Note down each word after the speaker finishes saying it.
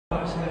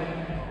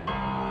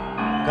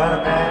got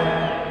a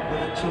bag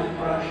with a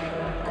toothbrush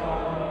and a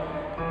comb.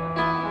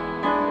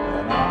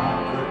 And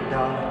I'm a good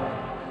dog.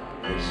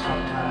 They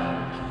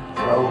sometimes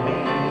throw me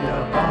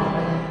a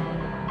bone.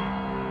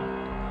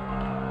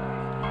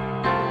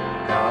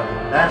 Got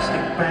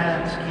elastic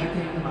bands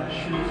keeping my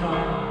shoes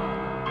on.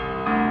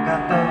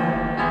 Got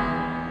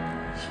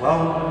those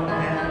swollen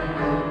hand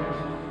boots.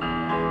 I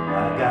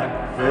got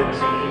 13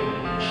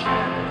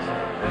 channels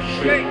of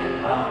shit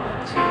on the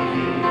TV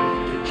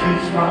to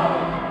choose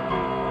from.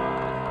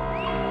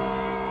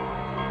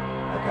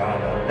 I got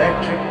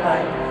electric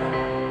light,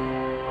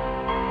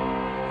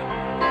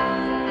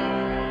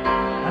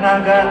 and I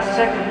got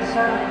second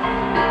sight.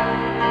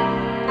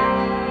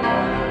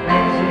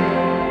 Amazing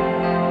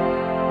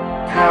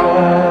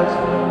powers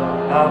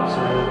of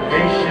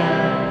observation.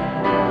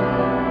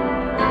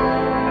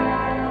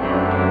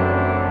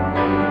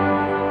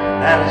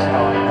 That is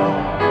how I know.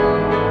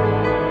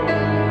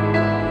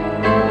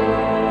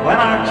 When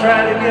I try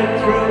to get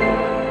through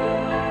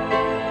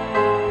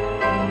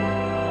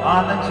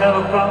on the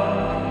telephone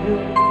to you,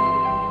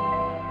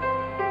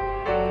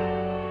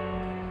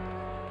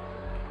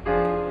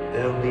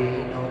 there'll be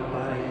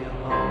nobody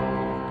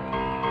alone.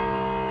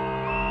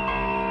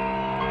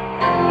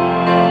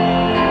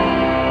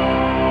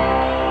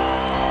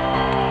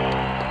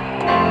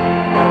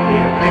 Got the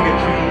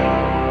obligatory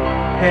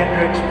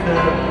Hendrix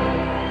pill,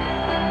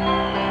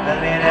 and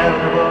the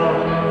inevitable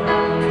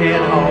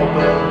pinhole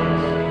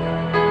buzz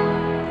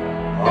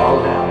all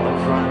down the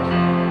front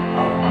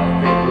of my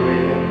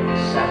favorite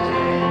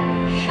satin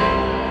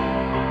shirt.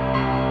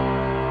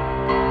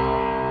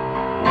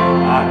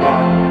 I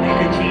got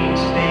nicotine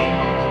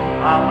stains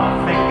on my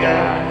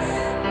fingers,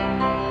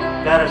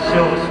 got a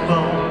silver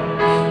spoon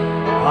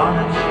on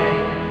a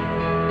chain,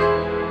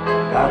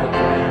 got a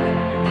grand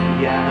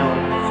piano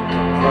to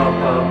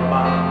prop up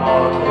my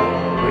mortal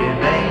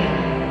remains.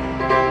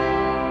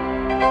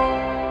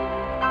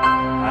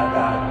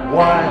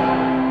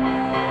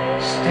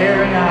 Wide,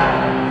 staring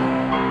eyes,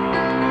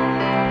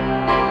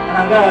 and I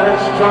got a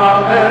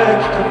strong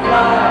urge to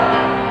fly,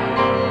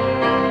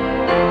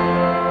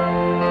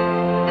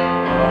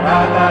 but I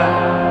got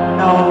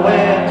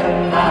nowhere to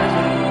fly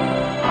to.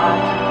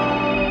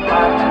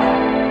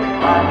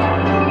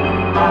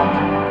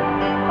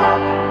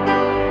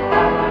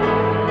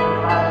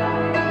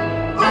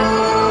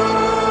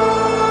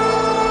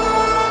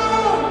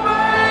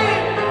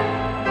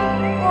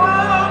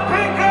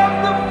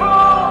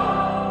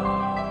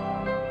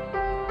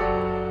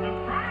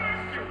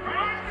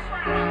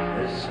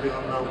 There's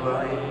still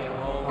nobody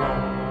home.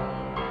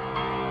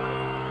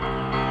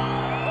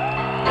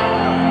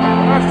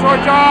 That's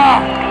Georgia!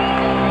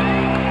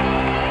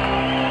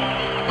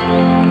 A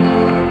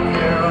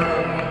pair of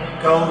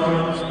golden